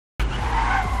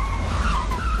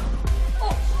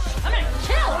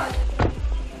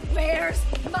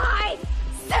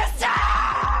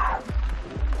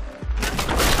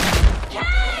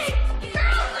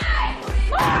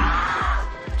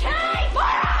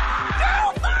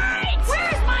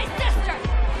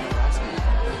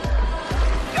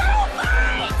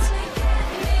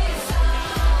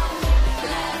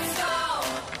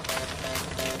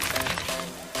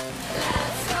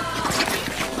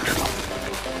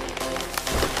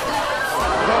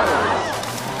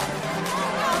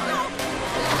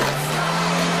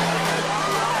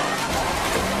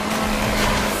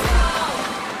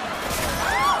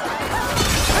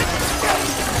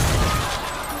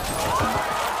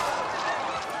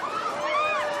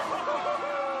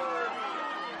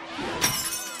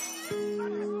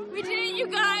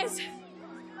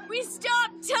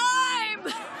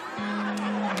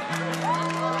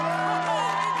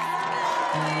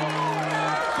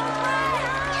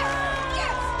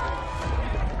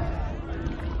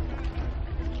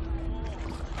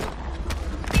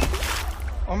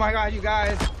my God, you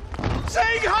guys. Sing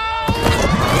ho!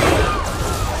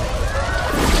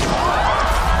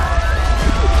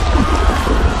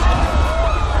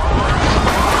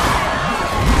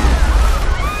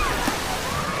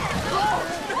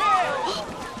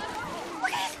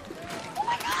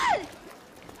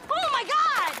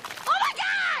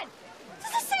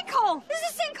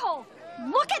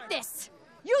 Look at this!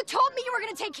 You told me you were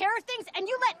gonna take care of things, and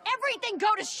you let everything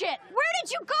go to shit! Where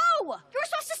did you go? You were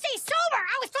supposed to stay sober!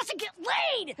 I was supposed to get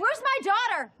laid! Where's my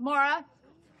daughter, Maura?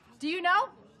 Do you know?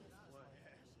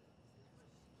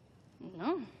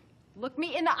 No. Look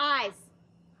me in the eyes.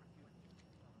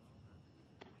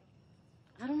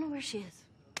 I don't know where she is.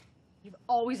 You've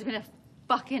always been a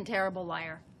fucking terrible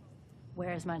liar.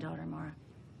 Where is my daughter, Maura?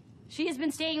 She has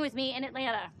been staying with me in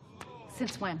Atlanta.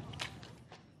 Since when?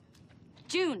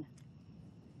 June.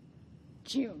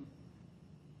 June.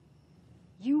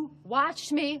 You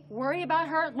watched me worry about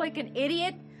her like an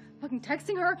idiot, fucking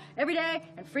texting her every day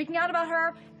and freaking out about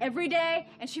her every day,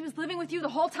 and she was living with you the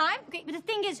whole time? Okay, but the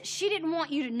thing is, she didn't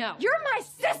want you to know. You're my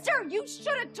sister! You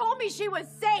should have told me she was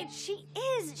safe! She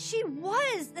is. She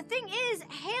was. The thing is,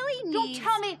 Haley needs... Don't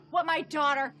tell me what my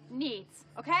daughter needs,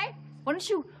 okay? Why don't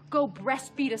you go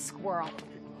breastfeed a squirrel?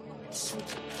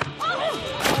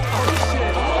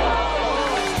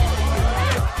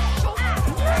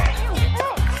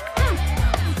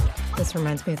 This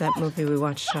reminds me of that movie we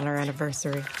watched on our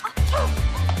anniversary.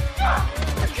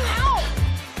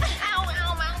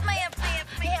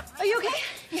 Are you okay?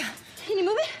 Yeah. Can you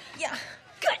move it? Yeah.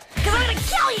 Good, because I'm gonna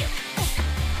kill you!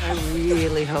 I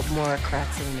really hope Maura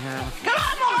cracks it in half. Come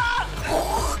on,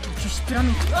 Maura! Don't you spit on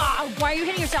me. Why are you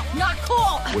hitting yourself? Not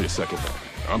cool! Wait a second, though.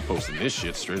 I'm posting this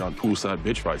shit straight on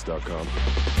poolsidebitchfights.com.